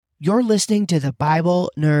You're listening to the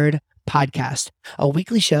Bible Nerd Podcast, a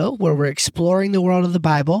weekly show where we're exploring the world of the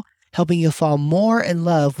Bible, helping you fall more in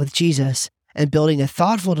love with Jesus, and building a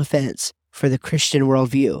thoughtful defense for the Christian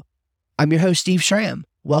worldview. I'm your host, Steve Schramm.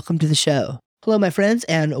 Welcome to the show. Hello, my friends,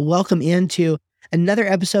 and welcome into another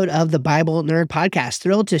episode of the Bible Nerd Podcast.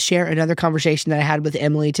 Thrilled to share another conversation that I had with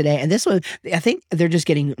Emily today. And this one, I think they're just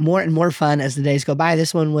getting more and more fun as the days go by.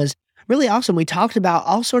 This one was really awesome. We talked about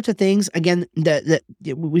all sorts of things. Again,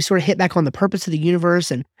 we sort of hit back on the purpose of the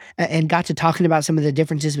universe and got to talking about some of the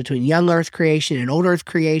differences between young earth creation and old earth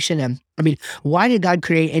creation. And I mean, why did God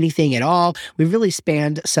create anything at all? We really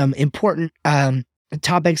spanned some important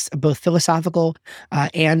topics, both philosophical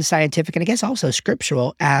and scientific, and I guess also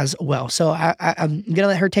scriptural as well. So I'm going to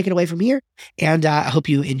let her take it away from here, and I hope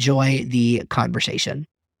you enjoy the conversation.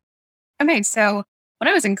 Okay, so when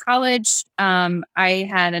I was in college, I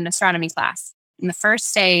had an astronomy class, and the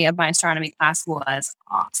first day of my astronomy class was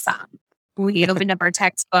awesome. We opened up our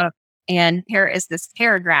textbook, and here is this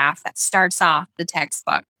paragraph that starts off the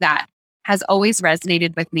textbook that has always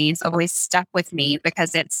resonated with me. It's always stuck with me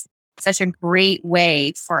because it's such a great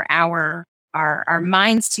way for our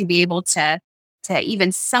minds to be able to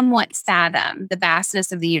even somewhat fathom the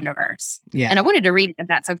vastness of the universe. Yeah. And I wanted to read it if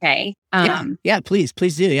that's okay. Yeah, please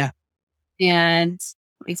do. Yeah. And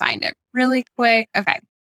let me find it really quick. Okay.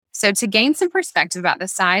 So to gain some perspective about the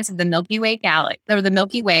size of the Milky Way galaxy, or the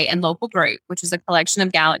Milky Way and local group, which is a collection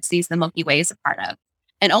of galaxies the Milky Way is a part of,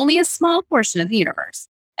 and only a small portion of the universe.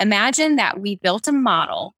 Imagine that we built a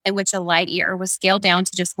model in which a light year was scaled down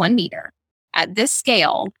to just 1 meter. At this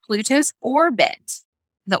scale, Pluto's orbit,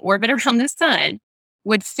 the orbit around the sun,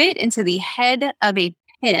 would fit into the head of a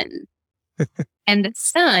pin. And the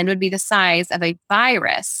sun would be the size of a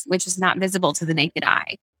virus, which is not visible to the naked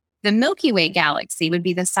eye. The Milky Way galaxy would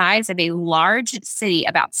be the size of a large city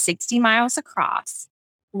about 60 miles across,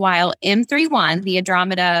 while M31, the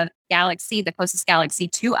Andromeda galaxy, the closest galaxy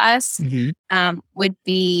to us, would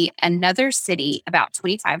be another city about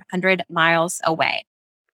 2,500 miles away.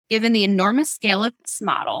 Given the enormous scale of this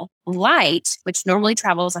model, light, which normally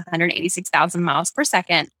travels 186,000 miles per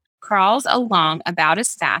second, crawls along about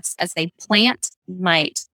as fast as a plant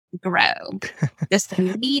might grow, just a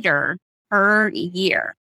meter per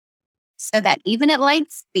year. So that even at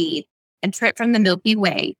light speed, a trip from the Milky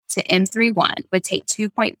Way to M31 would take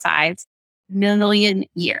 2.5 million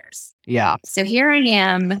years. Yeah. So here I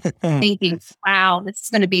am thinking, wow, this is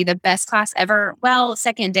going to be the best class ever. Well,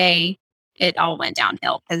 second day, it all went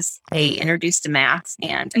downhill because they introduced math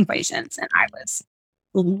and equations, and I was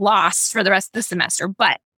lost for the rest of the semester.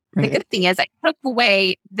 But the good thing is I took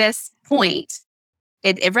away this point.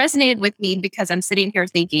 It resonated with me because I'm sitting here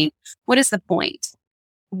thinking, what is the point?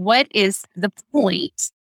 What is the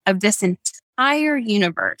point of this entire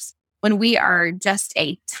universe when we are just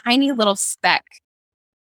a tiny little speck,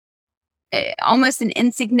 almost an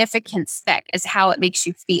insignificant speck is how it makes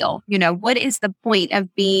you feel? You know, what is the point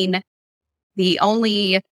of being the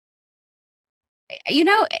only,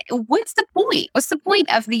 what's the point? What's the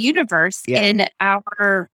point of the universe in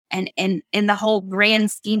our, and in the whole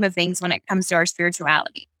grand scheme of things when it comes to our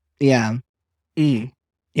spirituality? Yeah.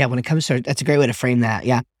 Yeah, when it comes to, that's a great way to frame that.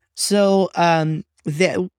 Yeah. So,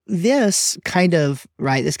 this kind of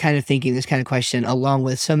thinking, this kind of question, along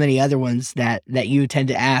with so many other ones that you tend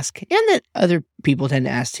to ask and that other people tend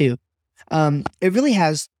to ask too, it really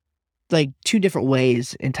has like two different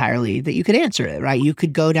ways entirely that you could answer it, right? You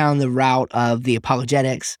could go down the route of the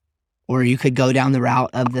apologetics, or you could go down the route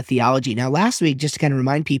of the theology. Now, last week, just to kind of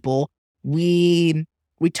remind people, we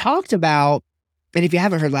talked about, and if you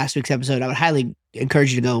haven't heard last week's episode, I would highly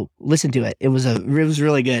encourage you to go listen to it. It was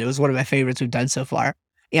really good. It was one of my favorites we've done so far.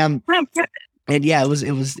 And yeah, it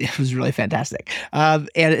was really fantastic.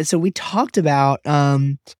 And so we talked about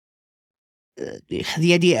the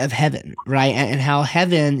idea of heaven, right? And how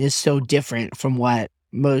heaven is so different from what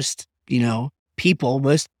most, people,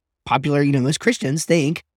 most popular, most Christians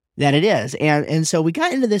think that it is. And so we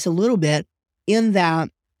got into this a little bit in that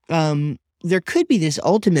there could be this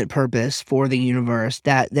ultimate purpose for the universe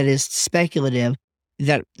that is speculative,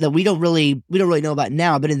 that we don't really know about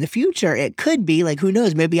now, but in the future it could be, like, who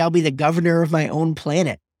knows, maybe I'll be the governor of my own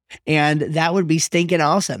planet, and that would be stinking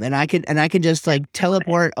awesome, and I could just like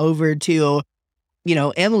teleport over to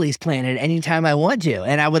Emily's planet anytime I want to.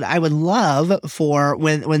 And I would love for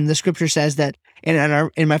when the scripture says that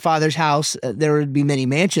in my Father's house there would be many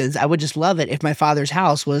mansions, I would just love it if my Father's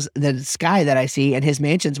house was the sky that I see and his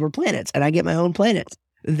mansions were planets and I get my own planets.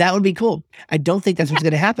 That would be cool. I don't think that's what's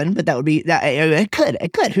going to happen, but that would be that. It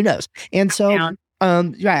could. Who knows? And so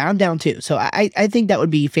Yeah, I'm down too. So I think that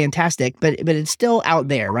would be fantastic, but it's still out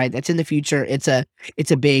there, right? That's in the future. It's a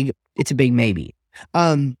big maybe.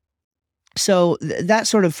 So that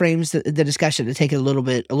sort of frames the discussion to take it a little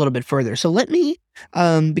bit further. So let me,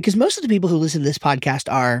 because most of the people who listen to this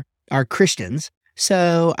podcast are Christians.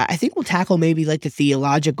 So I think we'll tackle maybe like the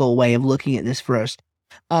theological way of looking at this first.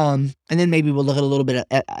 And then maybe we'll look at a little bit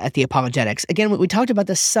at the apologetics. Again, we talked about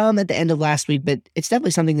this some at the end of last week, but it's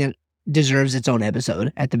definitely something that deserves its own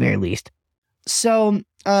episode at the very least. So,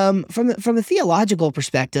 from the theological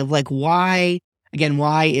perspective, like why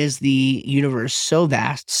is the universe so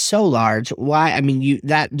vast, so large? Why? I mean,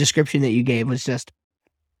 that description that you gave was just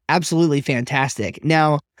absolutely fantastic.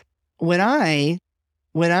 Now, when I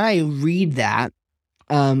read that,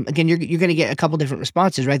 again, you're going to get a couple different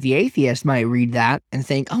responses, right? The atheist might read that and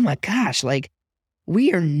think, "Oh my gosh, like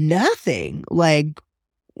we are nothing. Like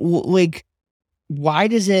why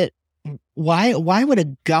does it? Why would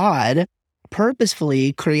a God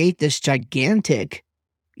purposefully create this gigantic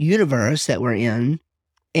universe that we're in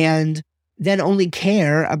and then only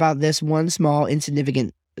care about this one small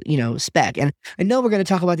insignificant, speck?" And I know we're going to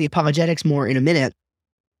talk about the apologetics more in a minute,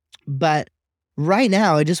 but right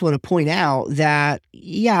now I just want to point out that,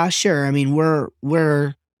 yeah, sure. I mean, we're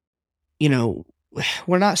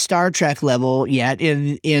not Star Trek level yet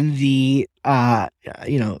in the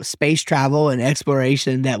space travel and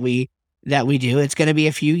exploration that we do. It's going to be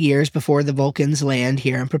a few years before the Vulcans land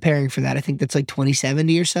here. I'm preparing for that. I think that's like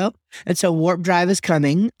 2070 or so. And so warp drive is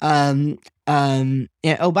coming. And,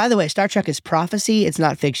 oh, by the way, Star Trek is prophecy. It's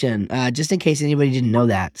not fiction. Just in case anybody didn't know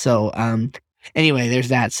that. So, anyway, there's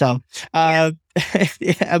that. So, I'm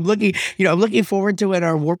looking forward to when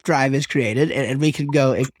our warp drive is created and we can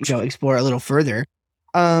go, explore a little further.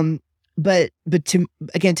 But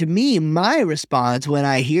to me, my response when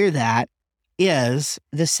I hear that is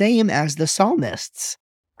the same as the psalmist's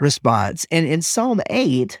response. And in Psalm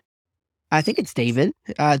 8, I think it's David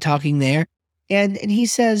talking there, and he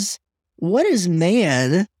says, "What is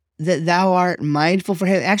man that thou art mindful for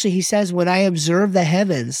him?" Actually, he says, "When I observe the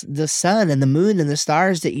heavens, the sun and the moon and the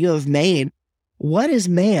stars that you have made, what is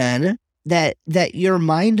man that you're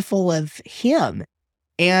mindful of him?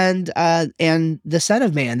 And the Son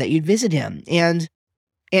of Man, that you'd visit him." And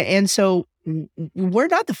so we're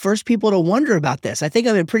not the first people to wonder about this. I think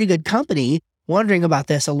I'm in pretty good company wondering about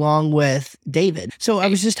this along with David. So I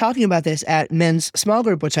was just talking about this at men's small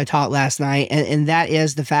group, which I taught last night. And that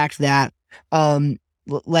is the fact that, when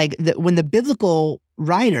the biblical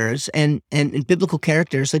writers and biblical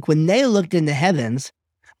characters, like when they looked in the heavens,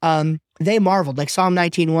 they marveled. Like Psalm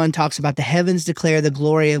 19:1 talks about the heavens declare the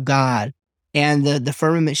glory of God, and the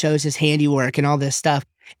firmament shows his handiwork and all this stuff.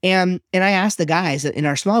 And I asked the guys in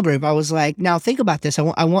our small group, I was like, now think about this.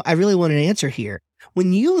 I really want an answer here.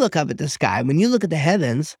 When you look up at the sky, when you look at the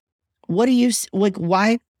heavens, what do you, like,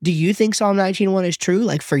 why do you think Psalm 19:1 is true?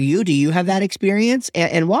 Like for you, do you have that experience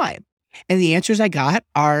and why? And the answers I got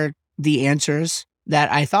are the answers that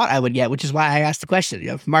I thought I would get, which is why I asked the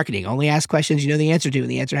question. Marketing, only ask questions you know the answer to, and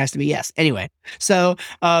the answer has to be yes. Anyway, so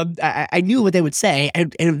I knew what they would say,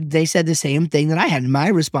 and they said the same thing that I had. My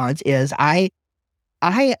response is, I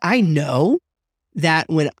know that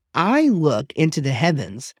when I look into the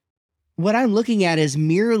heavens, what I'm looking at is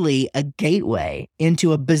merely a gateway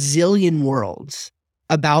into a bazillion worlds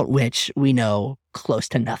about which we know close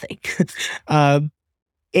to nothing.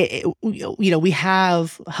 We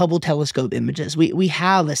have Hubble telescope images. We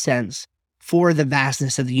have a sense for the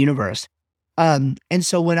vastness of the universe. And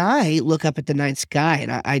so when I look up at the night sky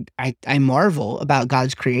and I marvel about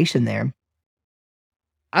God's creation there,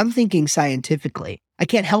 I'm thinking scientifically. I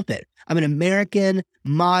can't help it. I'm an American,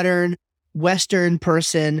 modern, Western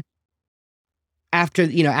person. After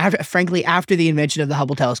the invention of the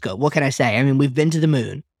Hubble telescope, what can I say? I mean, we've been to the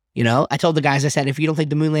moon. I told the guys, I said, if you don't think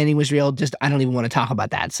the moon landing was real, I don't even want to talk about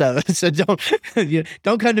that. So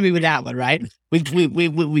don't come to me with that one, right?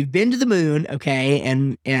 We've been to the moon, okay,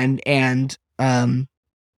 and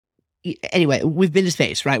anyway, we've been to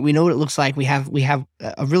space, right? We know what it looks like. We have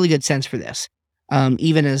a really good sense for this,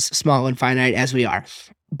 even as small and finite as we are.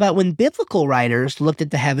 But when biblical writers looked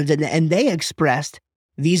at the heavens and they expressed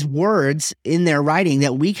these words in their writing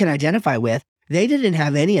that we can identify with, they didn't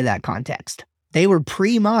have any of that context. They were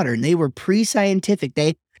pre-modern. They were pre-scientific.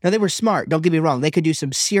 They were smart. Don't get me wrong. They could do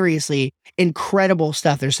some seriously incredible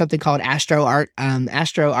stuff. There's something called astro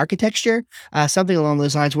architecture, something along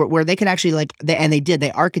those lines, where they could actually they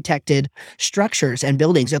architected structures and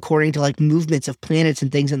buildings according to like movements of planets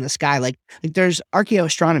and things in the sky. Like there's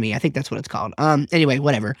archaeoastronomy. I think that's what it's called. Anyway,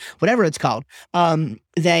 whatever it's called.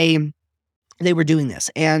 They were doing this,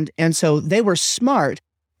 and so they were smart.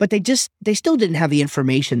 but they still didn't have the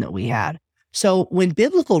information that we had. So when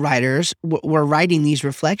biblical writers were writing these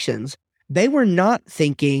reflections, they were not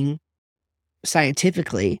thinking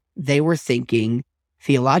scientifically, they were thinking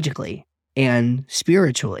theologically and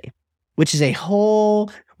spiritually, which is a whole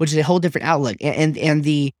different outlook. And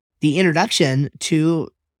the introduction to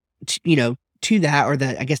that, or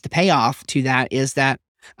the payoff to that, is that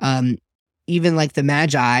even like the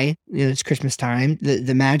Magi, it's Christmas time,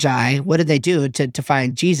 the Magi, what did they do to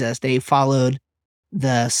find Jesus? They followed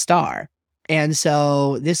the star. And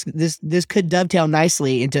so this could dovetail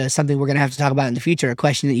nicely into something we're going to have to talk about in the future, a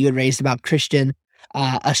question that you had raised about Christian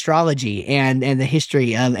astrology and the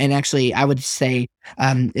history of, and actually I would say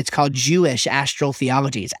it's called Jewish astral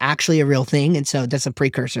theology. It's actually a real thing. And so that's a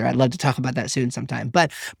precursor. I'd love to talk about that soon sometime.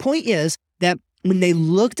 But point is that when they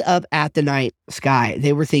looked up at the night sky,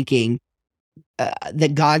 they were thinking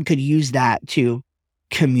that God could use that to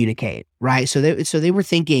communicate, right? So they were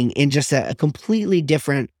thinking in just a completely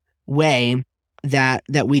different way that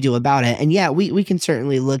we do about it. And yeah, we can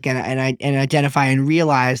certainly look at it and identify and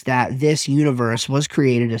realize that this universe was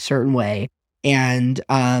created a certain way. And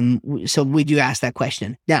so we do ask that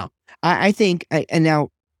question. Now, I think, and now,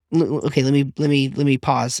 okay, let me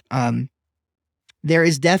pause. There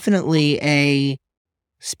is definitely a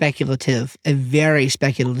very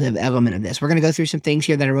speculative element of this. We're going to go through some things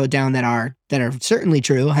here that I wrote down that are certainly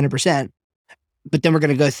true, 100%. But then we're going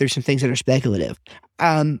to go through some things that are speculative.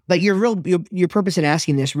 But your purpose in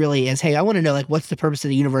asking this really is, hey, I want to know, like, what's the purpose of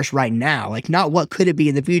the universe right now? Like, not what could it be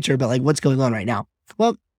in the future, but like what's going on right now.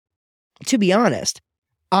 Well, to be honest,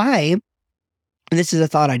 and this is a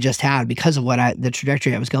thought I just had because of the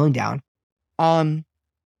trajectory I was going down. I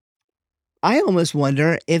almost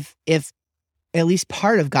wonder if at least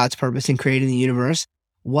part of God's purpose in creating the universe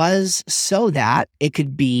was so that it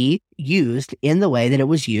could be used in the way that it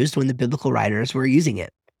was used when the biblical writers were using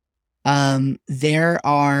it. There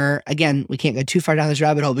are, again, we can't go too far down this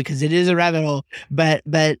rabbit hole because it is a rabbit hole, but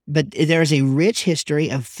there is a rich history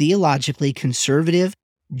of theologically conservative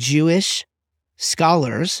Jewish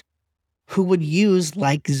scholars who would use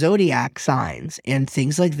like zodiac signs and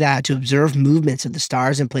things like that to observe movements of the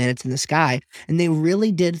stars and planets in the sky. And they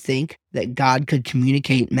really did think that God could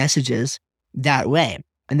communicate messages that way.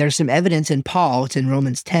 And there's some evidence in Paul, it's in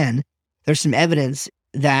Romans 10, there's some evidence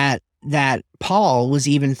that Paul was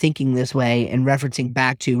even thinking this way and referencing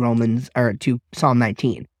back to to Psalm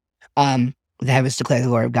 19. The heavens declare the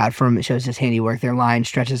glory of God, firmament shows his handiwork, their line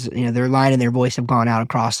stretches, their line and their voice have gone out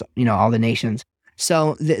across, all the nations.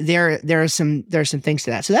 So there are some things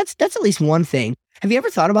to that. So that's at least one thing. Have you ever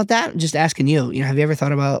thought about that? Just asking you, have you ever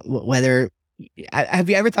thought about have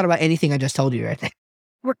you ever thought about anything I just told you right there?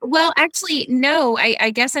 Well, actually, no,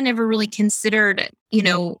 I guess I never really considered,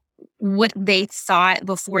 what they thought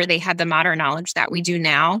before they had the modern knowledge that we do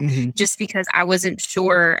now, just because I wasn't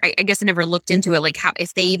sure. I guess I never looked into it, like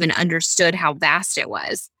if they even understood how vast it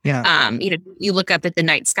was. Yeah. You look up at the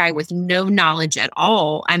night sky with no knowledge at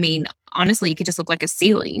all. I mean, honestly, it could just look like a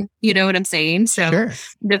ceiling. You know what I'm saying? So sure.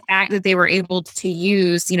 The fact that they were able to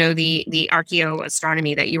use, the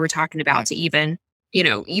archaeoastronomy that you were talking about to even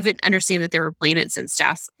understand that there were planets and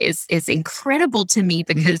stuff is incredible to me,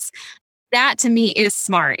 because that to me is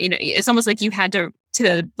smart. It's almost like you had to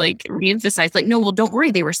like reemphasize, like, no, well, don't worry,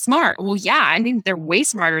 they were smart. Well, yeah, I think they're way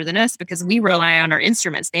smarter than us because we rely on our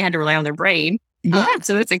instruments. They had to rely on their brain. Yeah.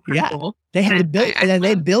 So it's incredible. Yeah. They had to build, and then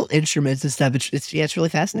they built instruments and stuff. It's really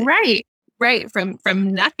fascinating. Right.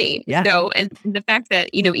 From nothing. Yeah. So, and the fact that,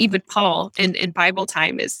 even Paul in Bible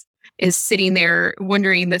time is sitting there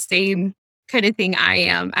wondering the same kind of thing I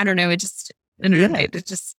am. I don't know.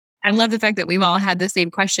 I love the fact that we've all had the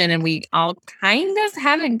same question and we all kind of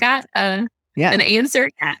haven't got an answer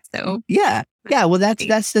yet. So yeah. Well, that's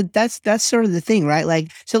sort of the thing, right?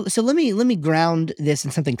 Like, so let me ground this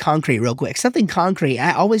in something concrete real quick. Something concrete.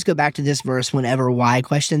 I always go back to this verse whenever why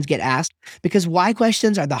questions get asked, because why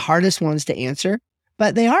questions are the hardest ones to answer,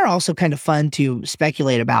 but they are also kind of fun to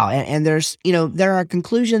speculate about. And there's, there are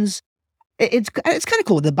conclusions. It's kind of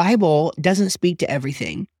cool. The Bible doesn't speak to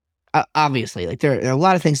everything. Obviously, like there are a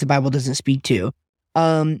lot of things the Bible doesn't speak to,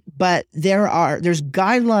 but there's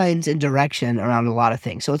guidelines and direction around a lot of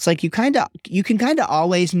things. So it's like you can kind of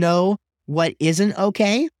always know what isn't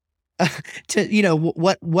okay,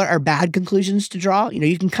 what are bad conclusions to draw.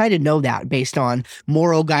 You can kind of know that based on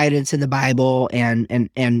moral guidance in the Bible and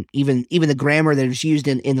even the grammar that is used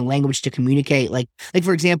in the language to communicate. Like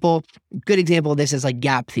for example, good example of this is like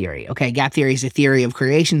gap theory. Okay, gap theory is a theory of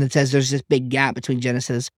creation that says there's this big gap between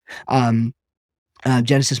Genesis 1 and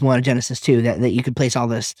Genesis 2 that you could place all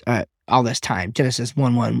this time, Genesis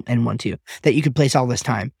 1:1 and 1:2, that you could place all this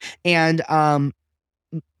time. And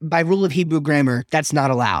by rule of Hebrew grammar, that's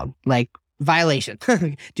not allowed. Like, violation.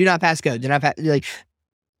 Do not pass go. Do not pass. Like,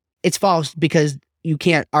 it's false because you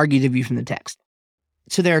can't argue the view from the text.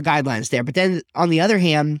 So there are guidelines there. But then on the other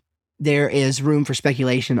hand, there is room for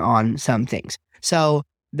speculation on some things. So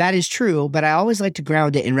that is true, but I always like to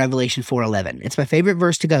ground it in Revelation 4:11. It's my favorite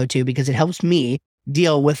verse to go to because it helps me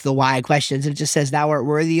deal with the why questions. It just says, "Thou art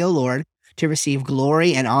worthy, O Lord, to receive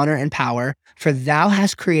glory and honor and power, for thou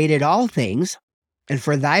hast created all things, and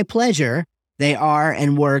for thy pleasure they are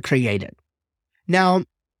and were created." Now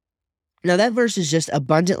that verse is just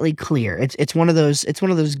abundantly clear. It's one of those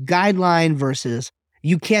guideline verses.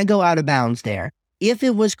 You can't go out of bounds there. If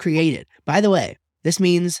it was created, by the way, this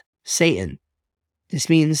means Satan. This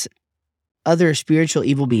means other spiritual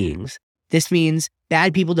evil beings. This means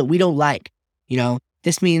bad people that we don't like.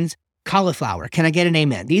 This means cauliflower. Can I get an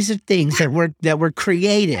amen? These are things that were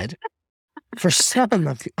created for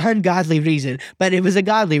some ungodly reason, but it was a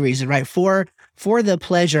godly reason, right? For the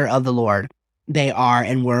pleasure of the Lord, they are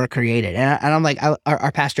and were created. And I'm like,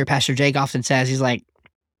 our pastor, Pastor Jake, often says, he's like,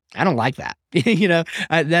 I don't like that.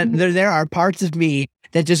 That there are parts of me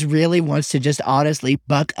that just really wants to just honestly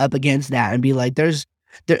buck up against that and be like,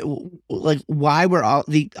 why were all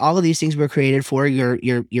of these things were created for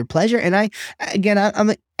your pleasure? And I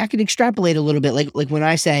can extrapolate a little bit, like when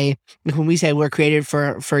we say we're created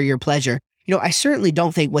for your pleasure. I certainly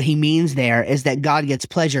don't think what he means there is that God gets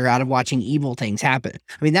pleasure out of watching evil things happen.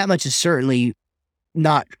 I mean, that much is certainly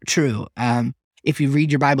not true. If you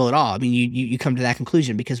read your Bible at all, I mean, you come to that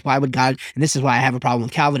conclusion, because why would God, and this is why I have a problem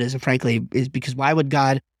with Calvinism, frankly, is because why would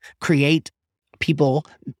God create people,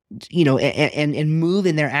 and move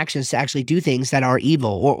in their actions to actually do things that are evil,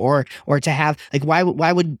 or to have, like, why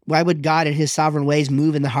would God in his sovereign ways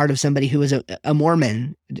move in the heart of somebody who is a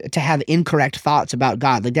Mormon to have incorrect thoughts about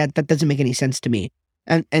God? Like, that doesn't make any sense to me.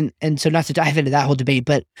 And so, not to dive into that whole debate,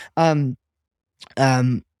 but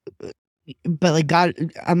like, God,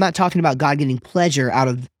 I'm not talking about God getting pleasure out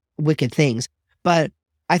of wicked things, but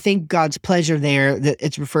I think God's pleasure there, that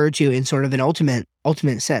it's referred to in sort of an ultimate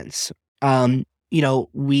sense.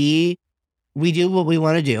 We do what we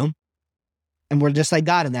want to do, and we're just like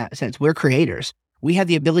God in that sense. We're creators. We have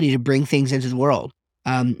the ability to bring things into the world.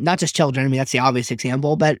 Not just children. I mean, that's the obvious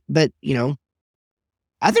example, but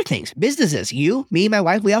other things, businesses, you, me, my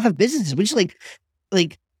wife, we all have businesses. We just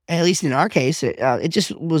like, at least in our case, it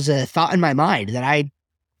just was a thought in my mind that I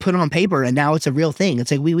put on paper, and now it's a real thing.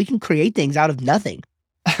 It's like we can create things out of nothing,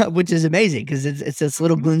 which is amazing, because it's this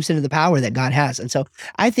little glimpse into the power that God has. And so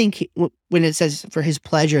I think when it says for his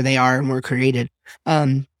pleasure they are and were created,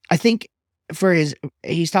 I think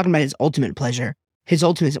he's talking about his ultimate pleasure,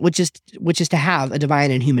 which is to have a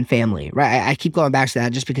divine and human family, right? I keep going back to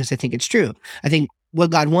that just because I think it's true. I think what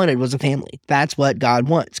God wanted was a family. That's what God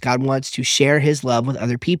wants. God wants to share his love with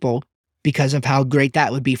other people because of how great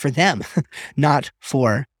that would be for them, not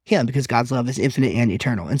for him, because God's love is infinite and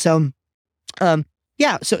eternal. And so,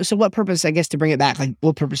 so what purpose, I guess, to bring it back, like,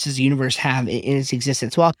 what purpose does the universe have in its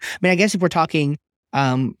existence? Well, I mean, I guess if we're talking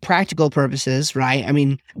practical purposes, right? I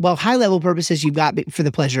mean, well, high level purposes you've got for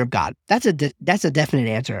the pleasure of God. That's a definite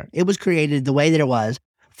answer. It was created the way that it was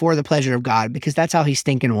for the pleasure of God, because that's how he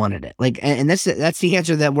stinking wanted it. Like, and that's the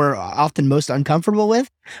answer that we're often most uncomfortable with,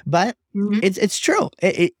 but it's true.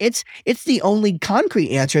 It's the only concrete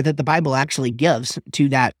answer that the Bible actually gives to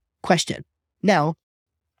that question. Now,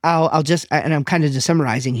 I'll just, and I'm kind of just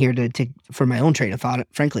summarizing here for my own train of thought,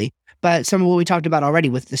 frankly, but some of what we talked about already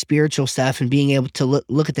with the spiritual stuff and being able to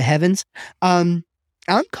look at the heavens, I'm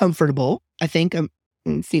comfortable. I think I'm,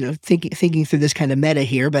 thinking through this kind of meta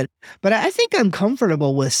here, but I think I'm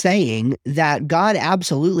comfortable with saying that God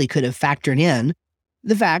absolutely could have factored in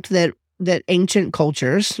the fact that ancient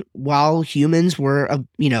cultures, while humans were,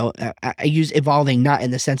 I use evolving not in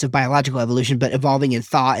the sense of biological evolution, but evolving in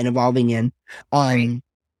thought and evolving in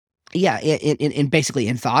basically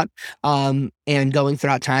in thought, and going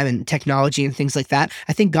throughout time and technology and things like that.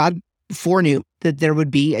 I think God foreknew that there would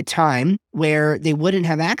be a time where they wouldn't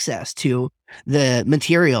have access to the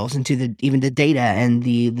materials and to even the data and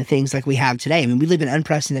the things like we have today. I mean, we live in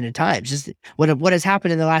unprecedented times. Just what has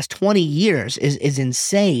happened in the last 20 years is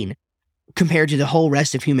insane compared to the whole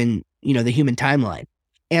rest of human, the human timeline.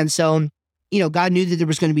 And so, God knew that there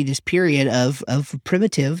was going to be this period of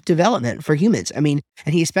primitive development for humans. I mean,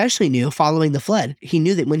 and he especially knew following the flood. He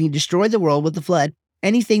knew that when he destroyed the world with the flood,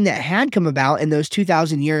 anything that had come about in that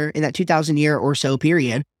 2,000 year or so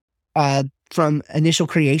period, from initial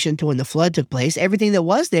creation to when the flood took place, everything that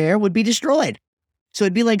was there would be destroyed. So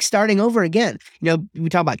it'd be like starting over again. We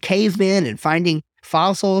talk about cavemen and finding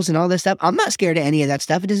fossils and all this stuff. I'm not scared of any of that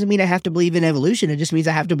stuff. It doesn't mean I have to believe in evolution. It just means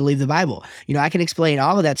I have to believe the Bible. I can explain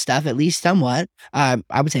all of that stuff, at least somewhat. I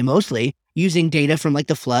would say mostly using data from like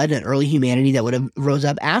the flood and early humanity that would have rose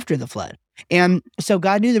up after the flood. And so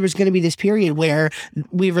God knew there was going to be this period where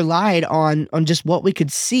we relied on just what we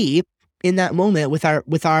could see in that moment with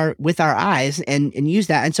our eyes and use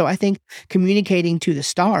that. And so I think communicating to the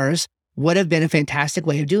stars would have been a fantastic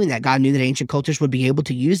way of doing that. God knew that ancient cultures would be able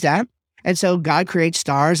to use that. And so God creates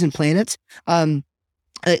stars and planets. To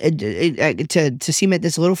cement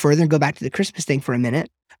this a little further and go back to the Christmas thing for a minute.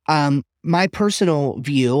 My personal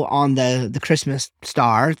view on the Christmas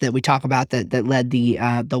star that we talk about that led the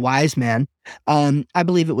wise men, I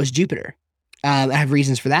believe it was Jupiter. I have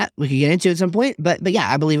reasons for that we could get into at some point, but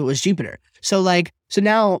yeah, I believe it was Jupiter. So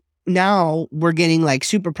now we're getting like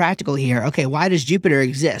super practical here. Okay, why does Jupiter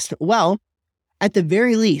exist? Well, at the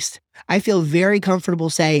very least, I feel very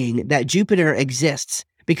comfortable saying that Jupiter exists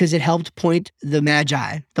because it helped point the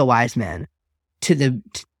Magi, the wise men, to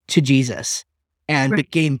Jesus, and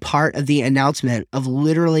became part of the announcement of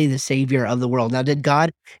literally the savior of the world. Now, did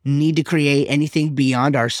God need to create anything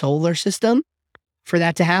beyond our solar system for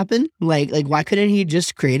that to happen? Like why couldn't he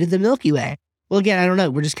just created the Milky Way? Well, again, I don't know.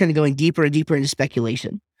 We're just kind of going deeper and deeper into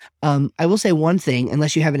speculation. I will say one thing,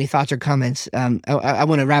 unless you have any thoughts or comments. I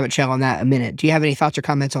want to rabbit trail on that a minute. Do you have any thoughts or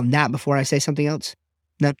comments on that before I say something else?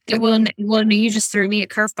 No. Well, you just threw me a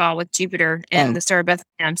curveball with Jupiter and the Star of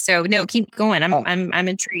Bethlehem. So no, keep going. I'm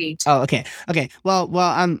intrigued. Oh, okay. Well,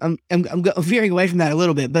 I'm veering away from that a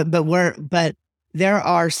little bit, but there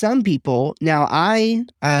are some people now.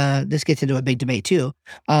 This gets into a big debate too.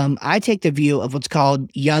 I take the view of what's called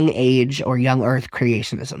young age or young Earth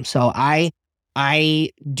creationism. So I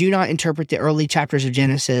do not interpret the early chapters of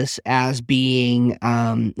Genesis as being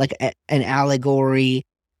like an allegory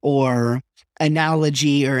or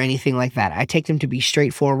analogy or anything like that. I take them to be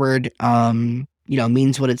straightforward,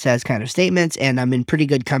 means what it says kind of statements, and I'm in pretty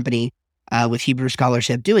good company with Hebrew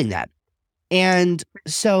scholarship doing that. And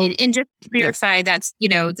so, and just to clarify, that's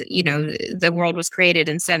the world was created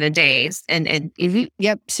in 7 days, and mm-hmm,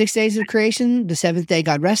 yep, 6 days of creation. The seventh day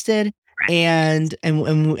God rested, right. and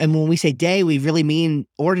when we say day, we really mean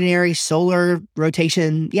ordinary solar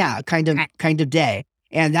rotation, kind of day.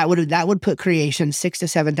 And that would put creation 6,000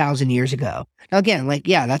 to 7,000 years ago. Now again,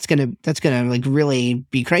 that's gonna like really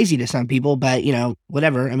be crazy to some people, but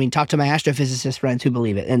whatever. I mean, talk to my astrophysicist friends who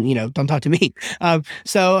believe it, and don't talk to me.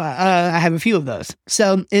 So I have a few of those.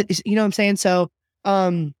 So it's, what I'm saying. So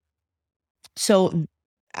the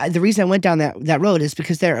reason I went down that road is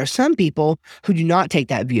because there are some people who do not take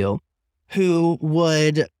that view, who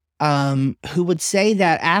would say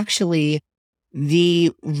that actually.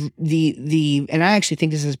 And I actually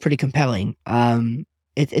think this is pretty compelling.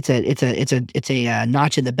 It's a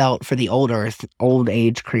notch in the belt for the old Earth, old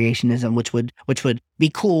age creationism, which would be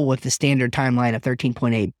cool with the standard timeline of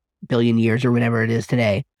 13.8 billion years or whatever it is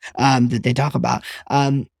today. That they talk about.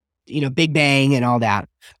 Big Bang and all that.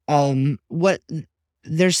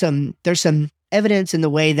 There's some evidence in the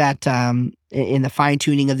way that in the fine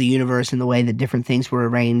tuning of the universe and the way that different things were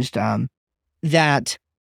arranged, that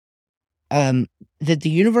the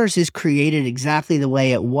universe is created exactly the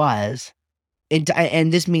way it was.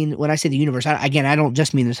 And this means, when I say the universe, I don't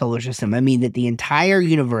just mean the solar system. I mean that the entire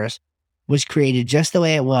universe was created just the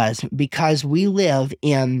way it was because we live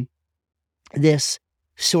in this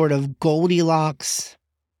sort of Goldilocks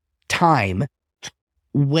time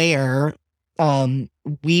where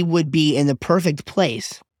we would be in the perfect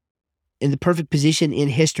place, in the perfect position in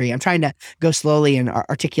history. I'm trying to go slowly and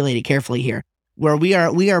articulate it carefully here, where we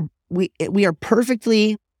are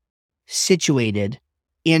perfectly situated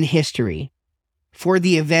in history for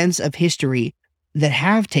the events of history that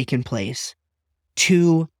have taken place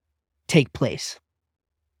to take place.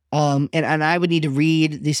 And I would need to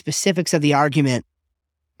read the specifics of the argument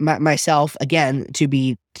myself again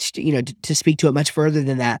to speak to it much further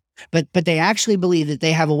than that. But they actually believe that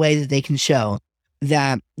they have a way that they can show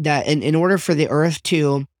that in order for the earth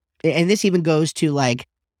to, and this even goes to like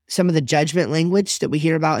some of the judgment language that we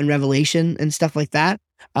hear about in Revelation and stuff like that.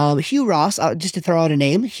 Hugh Ross, just to throw out a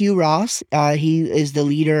name, Hugh Ross, he is the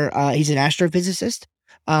leader. He's an astrophysicist,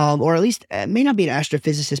 or at least may not be an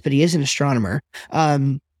astrophysicist, but he is an astronomer.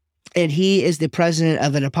 And he is the president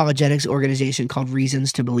of an apologetics organization called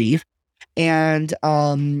Reasons to Believe. And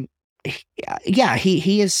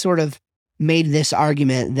he has sort of made this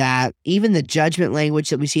argument that even the judgment language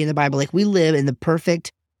that we see in the Bible, like we live in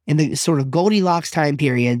the sort of Goldilocks time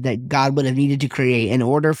period that God would have needed to create in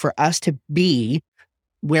order for us to be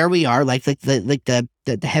where we are. Like the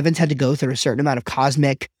heavens had to go through a certain amount of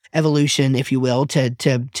cosmic evolution, if you will,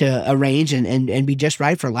 to arrange and be just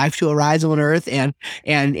right for life to arise on earth and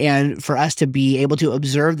for us to be able to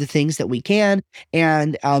observe the things that we can.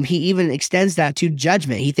 And he even extends that to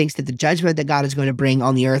judgment. He thinks that the judgment that God is going to bring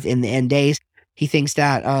on the earth in the end days, he thinks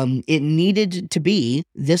that it needed to be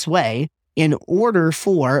this way in order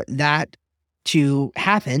for that to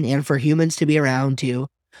happen and for humans to be around to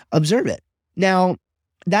observe it. Now,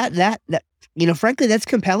 that frankly, that's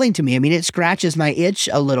compelling to me. I mean, it scratches my itch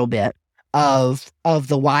a little bit of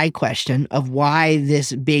the why question of why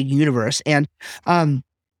this big universe. And of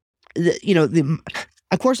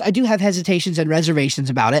course, I do have hesitations and reservations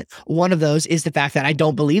about it. One of those is the fact that I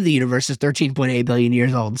don't believe the universe is 13.8 billion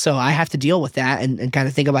years old. So I have to deal with that and kind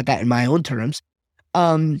of think about that in my own terms.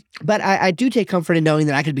 But I do take comfort in knowing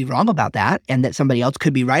that I could be wrong about that and that somebody else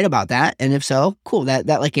could be right about that. And if so, cool, that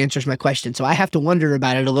like answers my question. So I have to wonder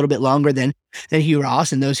about it a little bit longer than Hugh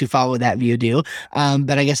Ross and those who follow that view do.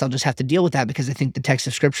 But I guess I'll just have to deal with that because I think the text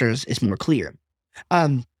of scripture is more clear.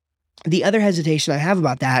 The other hesitation I have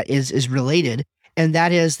about that is related. And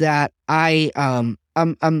that is that I'm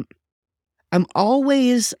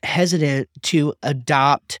always hesitant to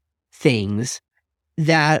adopt things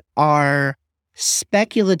that are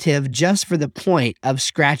speculative just for the point of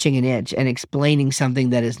scratching an itch and explaining something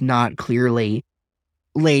that is not clearly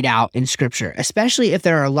laid out in scripture, especially if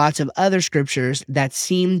there are lots of other scriptures that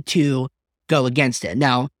seem to go against it.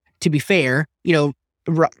 Now, to be fair, Hugh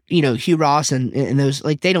Ross and those,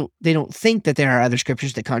 like, they don't think that there are other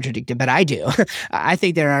scriptures that contradict it, but I do. I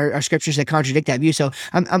think there are scriptures that contradict that view. So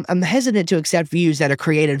I'm hesitant to accept views that are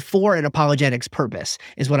created for an apologetics purpose,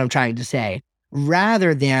 is what I'm trying to say,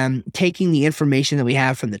 rather than taking the information that we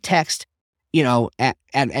have from the text,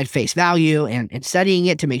 at face value and studying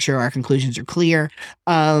it to make sure our conclusions are clear.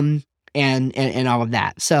 And all of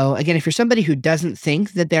that. So again, if you're somebody who doesn't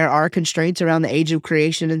think that there are constraints around the age of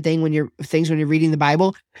creation and when you're reading the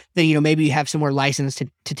Bible, then maybe you have some more license to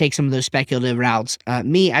take some of those speculative routes.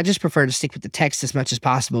 I just prefer to stick with the text as much as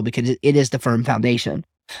possible because it is the firm foundation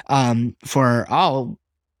for all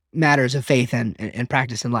matters of faith and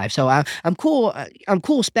practice in life. So I'm cool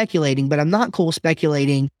speculating, but I'm not cool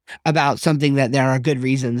speculating about something that there are good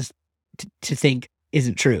reasons to think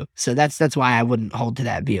isn't true. So that's why I wouldn't hold to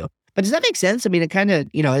that view. But does that make sense? I mean, it kind of,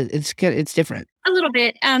 it's different. A little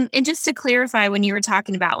bit. And just to clarify, when you were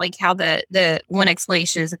talking about like how the one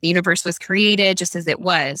explanation is that the universe was created just as it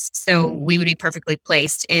was. So we would be perfectly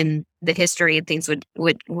placed in the history and things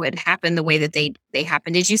would happen the way that they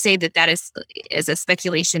happen. Did you say that is a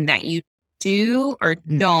speculation that you do or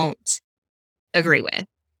don't agree with?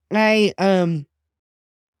 I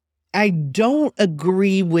don't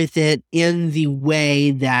agree with it in the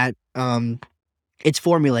way that, it's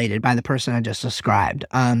formulated by the person I just described.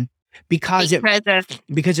 Because it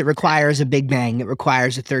requires a Big Bang, it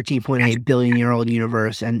requires a 13.8 billion year old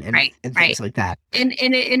universe and things like that. And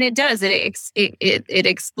it does. It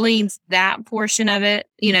explains that portion of it.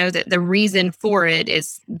 That the reason for it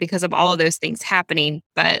is because of all of those things happening.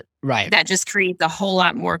 But that just creates a whole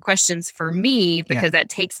lot more questions for me because that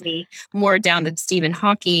takes me more down the Stephen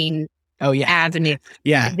Hawking avenue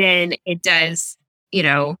than it does,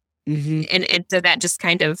 Mm-hmm. And so that just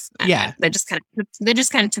kind of that just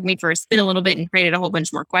kind of took me for a spin a little bit and created a whole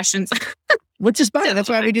bunch more questions. Which is fine. That's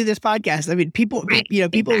why we do this podcast. I mean, people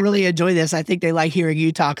really enjoy this. I think they like hearing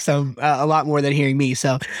you talk a lot more than hearing me.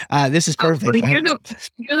 So this is perfect.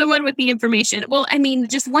 You're the one with the information. Well, I mean,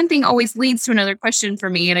 just one thing always leads to another question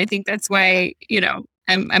for me, and I think that's why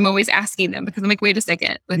I'm always asking them because I'm like, wait a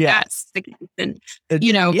second, but that's the and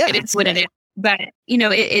it's what it is. But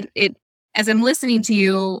it as I'm listening to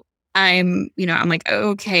you. I'm like,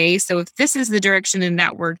 okay, so if this is the direction in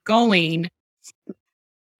that we're going,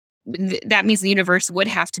 that means the universe would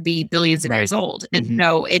have to be billions of years old. And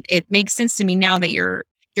so it makes sense to me now that you're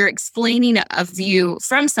explaining a view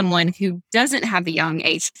from someone who doesn't have the young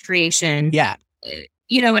age creation. Yeah.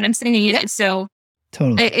 You know what I'm saying? Yeah. So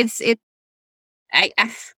totally.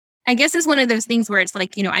 I guess it's one of those things where it's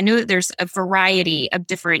like, I know that there's a variety of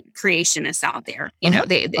different creationists out there,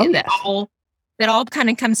 that all kind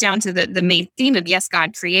of comes down to the main theme of, yes,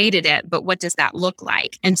 God created it, but what does that look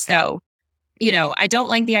like? And so, I don't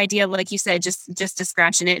like the idea, like you said, just to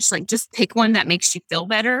scratch an itch, like just pick one that makes you feel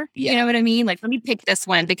better. Yeah. You know what I mean? Like, let me pick this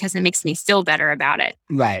one because it makes me feel better about it.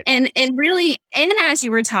 Right. And really, and as you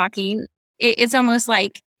were talking, it's almost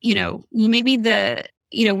like, maybe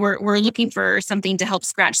we're looking for something to help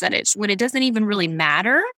scratch that itch when it doesn't even really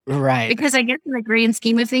matter. Right. Because I guess in the grand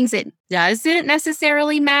scheme of things, it doesn't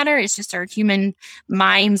necessarily matter. It's just our human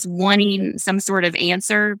minds wanting some sort of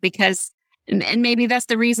answer because, and maybe that's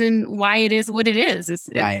the reason why it is what it is.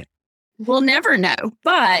 Right. we'll never know.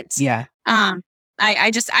 But Yeah.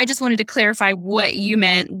 I just wanted to clarify what you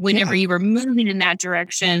meant whenever you were moving in that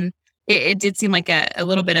direction. It did seem like a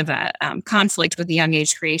little bit of a conflict with the young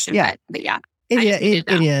age creation. Yeah. But yeah. It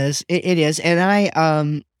is. It is. And I,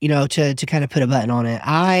 to kind of put a button on it,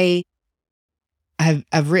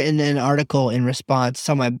 I've written an article in response. It's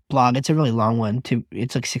on my blog. It's a really long one.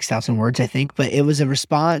 It's like 6,000 words, I think. But it was a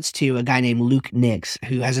response to a guy named Luke Nix,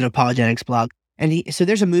 who has an apologetics blog. And so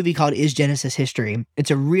there's a movie called Is Genesis History? It's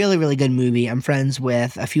a really, really good movie. I'm friends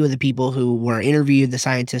with a few of the people who were interviewed, the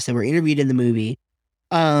scientists that were interviewed in the movie.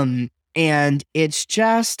 And it's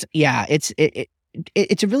just, it's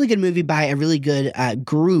a really good movie by a really good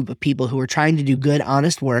group of people who are trying to do good,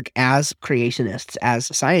 honest work as creationists,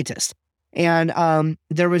 as scientists. And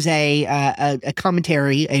there was a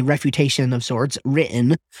commentary, a refutation of sorts,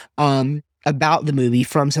 written about the movie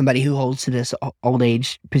from somebody who holds to this old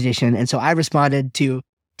age position. And so I responded to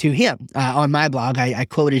him on my blog. I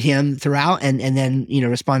quoted him throughout and then,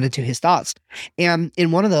 responded to his thoughts. And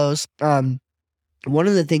in one of those, one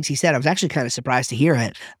of the things he said, I was actually kind of surprised to hear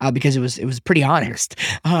it because it was pretty honest.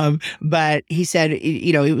 But he said,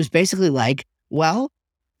 it was basically like, well,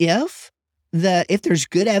 if there's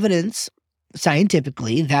good evidence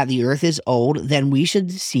scientifically that the earth is old, then we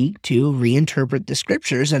should seek to reinterpret the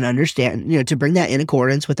scriptures and understand, to bring that in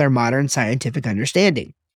accordance with our modern scientific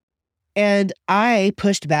understanding. And I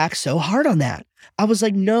pushed back so hard on that. I was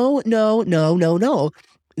like, no.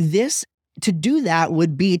 To do that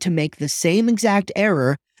would be to make the same exact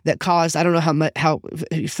error that caused, I don't know how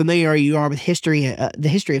familiar you are with history, the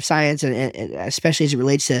history of science, and especially as it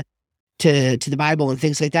relates to the Bible and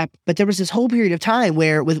things like that. But there was this whole period of time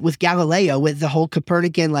where with Galileo, with the whole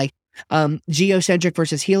Copernican, geocentric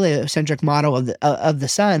versus heliocentric model of the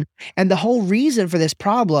sun. And the whole reason for this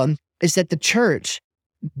problem is that the church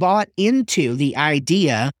bought into the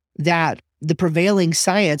idea that the prevailing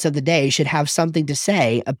science of the day should have something to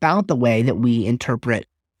say about the way that we interpret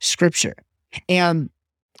scripture. And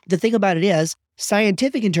the thing about it is,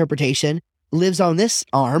 scientific interpretation lives on this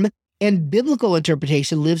arm and biblical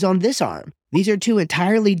interpretation lives on this arm. These are two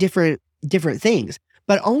entirely different things,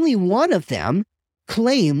 but only one of them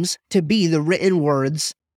claims to be the written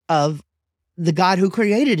words of the God who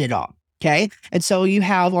created it all. Okay. And so you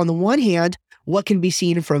have, on the one hand, what can be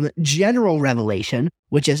seen from general revelation,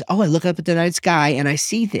 which is, I look up at the night sky and I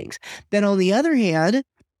see things. Then on the other hand,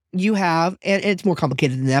 you have, and it's more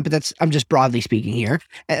complicated than that, but I'm just broadly speaking here.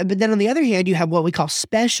 But then on the other hand, you have what we call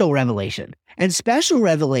special revelation. And special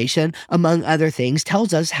revelation, among other things,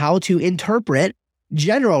 tells us how to interpret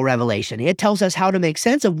general revelation. It tells us how to make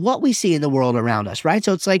sense of what we see in the world around us, right?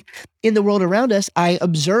 So it's like in the world around us, I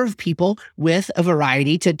observe people with a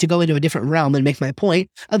variety, to go into a different realm and make my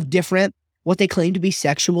point, of different, what they claim to be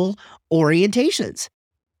sexual orientations.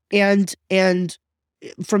 And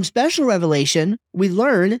from special revelation, we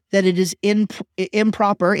learn that it is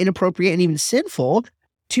improper, inappropriate, and even sinful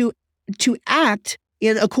to act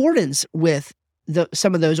in accordance with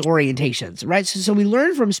some of those orientations, right? So we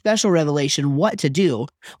learn from special revelation what to do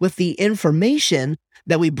with the information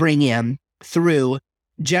that we bring in through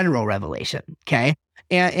general revelation, okay?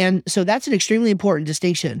 And so that's an extremely important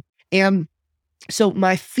distinction. And so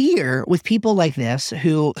my fear with people like this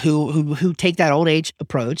who take that old age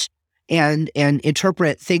approach and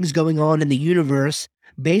interpret things going on in the universe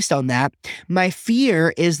based on that, my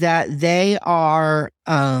fear is that they are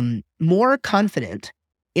more confident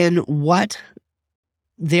in what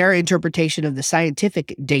their interpretation of the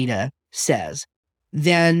scientific data says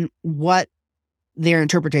than what their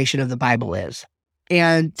interpretation of the Bible is.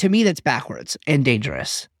 And to me, that's backwards and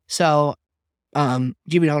dangerous. So, do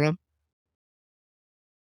you know what I'm?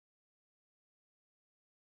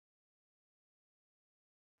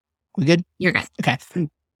 We good? You're good. Okay.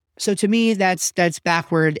 So to me, that's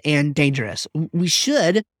backward and dangerous. We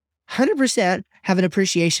should 100% have an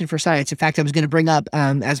appreciation for science. In fact, I was going to bring up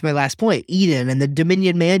as my last point, Eden and the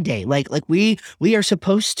Dominion Mandate. Like we are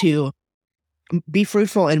supposed to be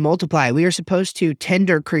fruitful and multiply. We are supposed to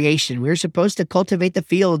tender creation. We're supposed to cultivate the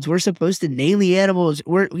fields. We're supposed to name the animals.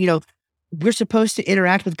 We're supposed to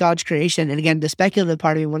interact with God's creation. And again, the speculative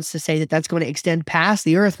part of me wants to say that that's going to extend past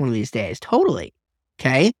the earth one of these days. Totally.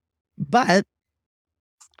 Okay. But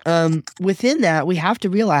within that, we have to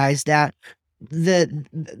realize that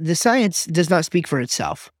the science does not speak for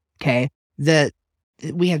itself. Okay. That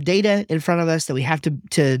we have data in front of us that we have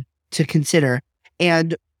to consider.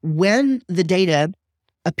 And when the data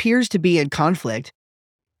appears to be in conflict,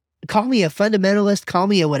 call me a fundamentalist, call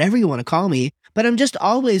me a whatever you want to call me, but I'm just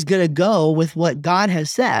always going to go with what God has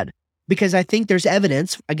said, because I think there's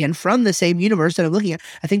evidence, again, from the same universe that I'm looking at.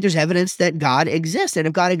 I think there's evidence that God exists. And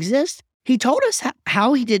if God exists, He told us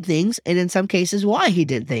how he did things, and in some cases, why he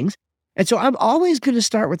did things. And so I'm always going to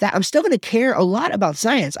start with that. I'm still going to care a lot about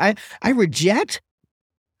science. I reject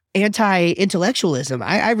anti-intellectualism.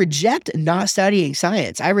 I reject not studying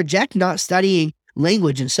science. I reject not studying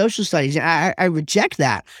language and social studies. I reject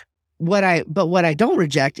that. But what I don't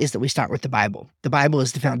reject is that we start with the Bible. The Bible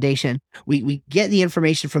is the foundation. We get the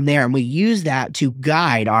information from there, and we use that to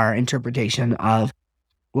guide our interpretation of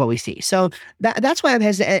what we see. So that's why I'm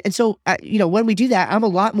hesitant. And so, when we do that, I'm a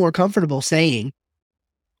lot more comfortable saying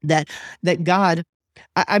that God,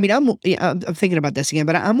 I'm thinking about this again,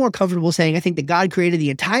 but I'm more comfortable saying I think that God created the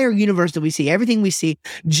entire universe that we see, everything we see,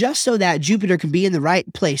 just so that Jupiter can be in the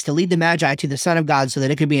right place to lead the Magi to the Son of God so that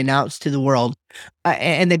it could be announced to the world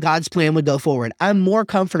and that God's plan would go forward. I'm more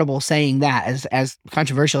comfortable saying that, as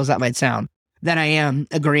controversial as that might sound, than I am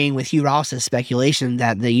agreeing with Hugh Ross's speculation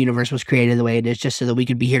that the universe was created the way it is just so that we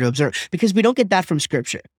could be here to observe, because we don't get that from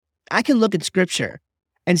Scripture. I can look at Scripture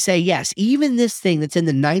and say, yes, even this thing that's in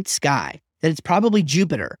the night sky, that it's probably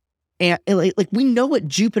Jupiter. And like we know what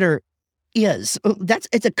Jupiter is.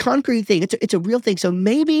 It's a concrete thing. It's a real thing. So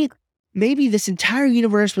maybe this entire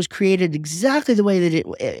universe was created exactly the way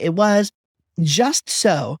that it was, just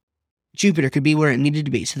so Jupiter could be where it needed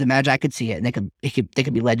to be, so the Magi could see it and they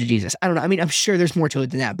could be led to Jesus. I don't know. I mean, I'm sure there's more to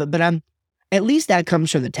it than that, but at least that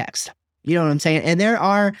comes from the text. You know what I'm saying? And there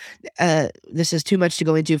are this is too much to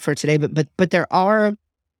go into for today, but there are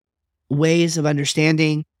ways of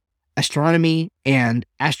understanding astronomy and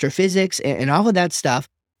astrophysics and all of that stuff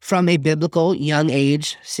from a biblical young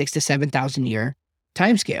age, 6,000 to 7,000 year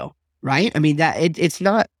timescale, right? I mean, that is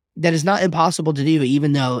not impossible to do,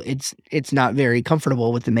 even though it's not very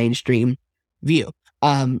comfortable with the mainstream view.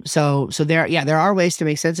 So there are ways to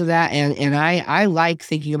make sense of that, and I like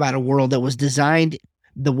thinking about a world that was designed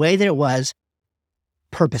the way that it was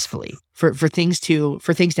purposefully for things to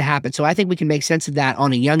happen. So I think we can make sense of that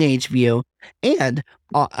on a young age view, and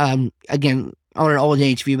again on an old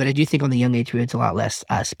age view. But I do think on the young age view, it's a lot less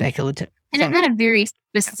speculative. And I had a very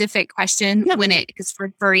specific question when it is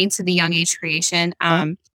referring to the young age creation.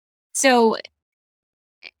 So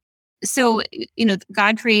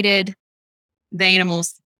God created the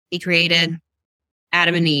animals. He created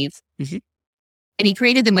Adam and Eve, and He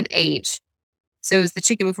created them with age. So it was the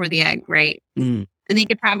chicken before the egg, right? Mm. And they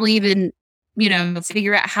could probably even,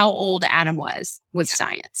 figure out how old Adam was with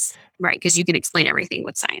science, right? Because you can explain everything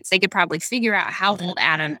with science. They could probably figure out how old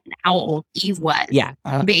Adam and how old Eve was,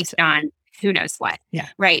 based on who knows what,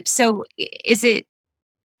 right? So is it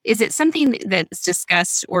something that's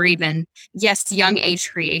discussed, or even, yes, young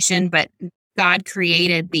age creation, but God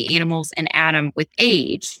created the animals and Adam with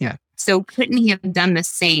age. Yeah. So couldn't He have done the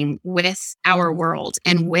same with our world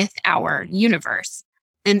and with our universe?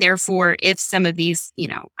 And therefore, if some of these,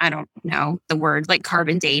 I don't know the word, like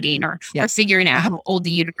carbon dating or figuring out how old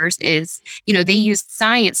the universe is, they used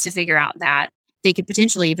science to figure out that. They could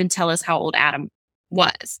potentially even tell us how old Adam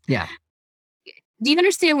was. Yeah. Do you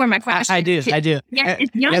understand where my question? I do. Yeah,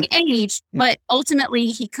 it's young age, but ultimately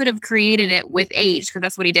He could have created it with age, because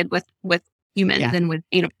that's what He did with humans and with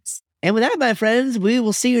animals. And with that, my friends, we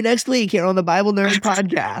will see you next week here on the Bible Nerd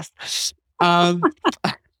Podcast.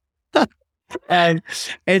 And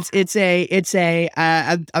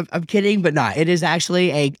I'm kidding, but not. It is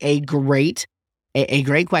actually a great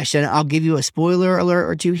question. I'll give you a spoiler alert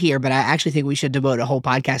or two here, but I actually think we should devote a whole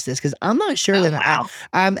podcast to this, because I'm not sure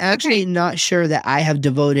I'm actually not sure that I have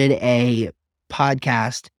devoted a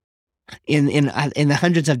podcast in the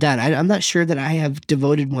hundreds I've done. I'm not sure that I have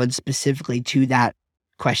devoted one specifically to that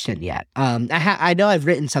question yet. I know I've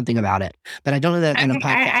written something about it, but I don't know that in a podcast.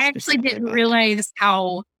 I actually didn't realize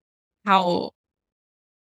how I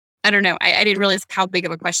don't know. I didn't realize how big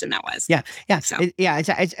of a question that was. Yeah. So.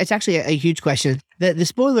 It's actually a huge question. The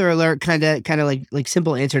spoiler alert, kind of like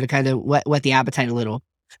simple answer to kind of whet the appetite a little,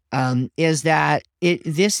 is that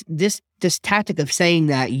this tactic of saying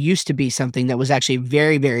that used to be something that was actually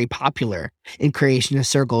very, very popular in creationist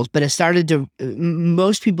circles, but it started to,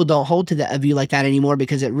 most people don't hold to a view like that anymore,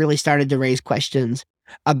 because it really started to raise questions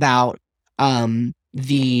about the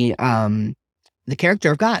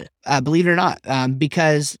character of God, believe it or not,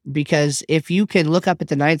 because if you can look up at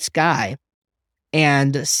the night sky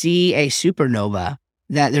and see a supernova,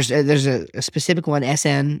 that there's a specific one,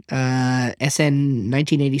 SN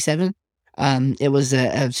 1987. It was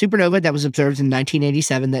a supernova that was observed in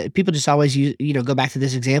 1987 that people just always go back to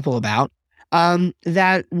this example about,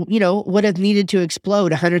 that, would have needed to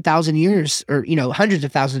explode 100,000 years or, hundreds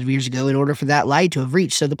of thousands of years ago in order for that light to have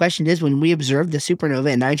reached. So the question is, when we observed the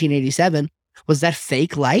supernova in 1987, was that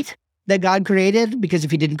fake light? that God created? Because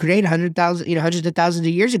if he didn't create 100,000, hundreds of thousands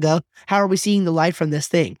of years ago, how are we seeing the light from this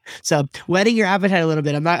thing? So whetting your appetite a little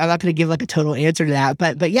bit. I'm not going to give like a total answer to that,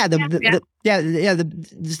 but the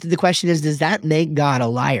question is, does that make God a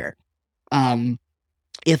liar?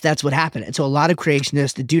 If that's what happened. And so a lot of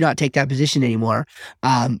creationists do not take that position anymore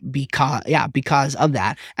because of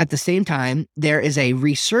that. At the same time, there is a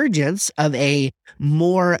resurgence of a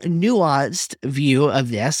more nuanced view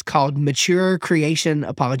of this called mature creation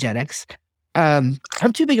apologetics. I'm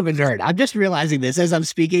too big of a nerd. I'm just realizing this as I'm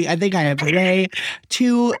speaking. I think I am way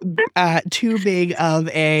too big of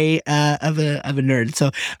a nerd.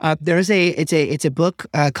 So there's it's a book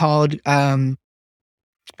called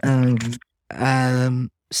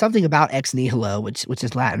something about ex nihilo, which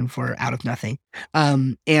is Latin for out of nothing.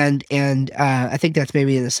 And I think that's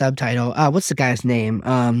maybe in the subtitle. What's the guy's name?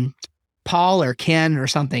 Paul or Ken or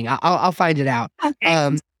something. I'll find it out.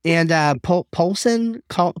 Okay. Colson,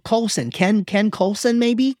 Ken Colson,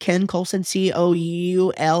 maybe Ken Colson,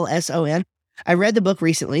 Coulson. I read the book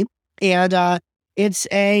recently, and it's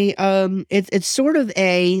sort of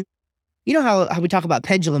a, you know how we talk about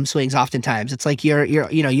pendulum swings oftentimes. It's like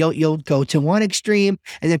you'll go to one extreme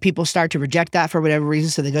and then people start to reject that for whatever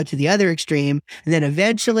reason. So they go to the other extreme and then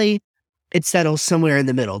eventually it settles somewhere in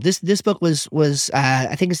the middle. This book was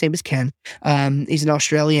I think his name is Ken. He's an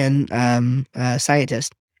Australian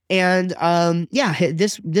scientist. And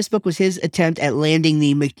this book was his attempt at landing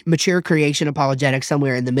the mature creation apologetic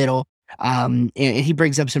somewhere in the middle. And he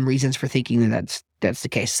brings up some reasons for thinking that that's the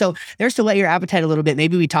case. So there's to whet your appetite a little bit.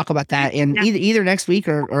 Maybe we talk about that in either next week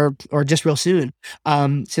or just real soon,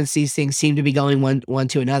 since these things seem to be going one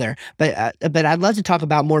to another. But I'd love to talk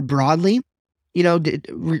about more broadly,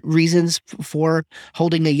 reasons for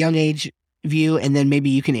holding a young age view, and then maybe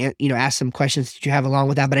you can ask some questions that you have along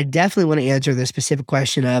with that. But I definitely want to answer the specific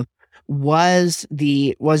question of was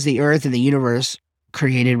the earth and the universe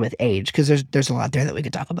created with age? Because there's a lot there that we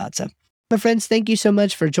could talk about. So, my friends, thank you so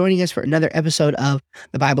much for joining us for another episode of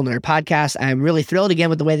the Bible Nerd Podcast. I'm really thrilled again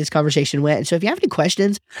with the way this conversation went. And so if you have any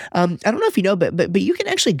questions, I don't know if you know, but you can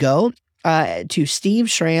actually go to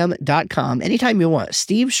steveschramm.com anytime you want.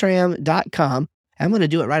 steveschramm.com. I'm going to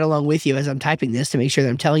do it right along with you as I'm typing this to make sure that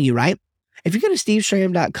I'm telling you right. If you go to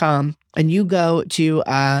steveschramm.com and you go to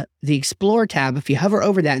the Explore tab, if you hover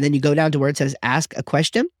over that and then you go down to where it says Ask a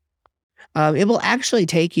Question, it will actually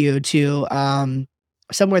take you to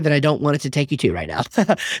somewhere that I don't want it to take you to right now.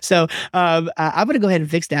 So I'm going to go ahead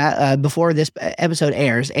and fix that before this episode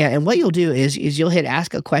airs. And what you'll do is you'll hit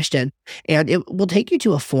Ask a Question, and it will take you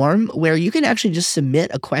to a form where you can actually just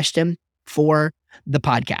submit a question for the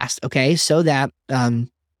podcast. Okay, so that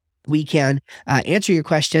we can answer your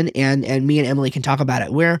question, and me and Emily can talk about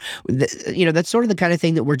it. That's sort of the kind of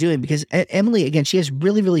thing that we're doing, because Emily, again, she has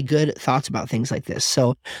really, really good thoughts about things like this.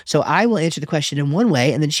 So I will answer the question in one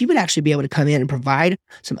way, and then she would actually be able to come in and provide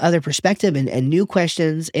some other perspective and new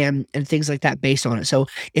questions and things like that based on it. So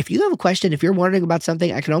if you have a question, if you're wondering about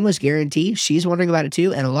something, I can almost guarantee she's wondering about it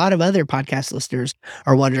too. And a lot of other podcast listeners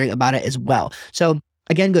are wondering about it as well. So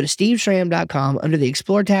again, go to steveschramm.com. Under the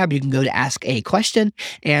Explore tab, you can go to Ask a Question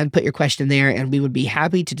and put your question there, and we would be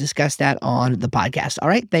happy to discuss that on the podcast. All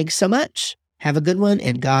right, thanks so much. Have a good one,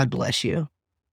 and God bless you.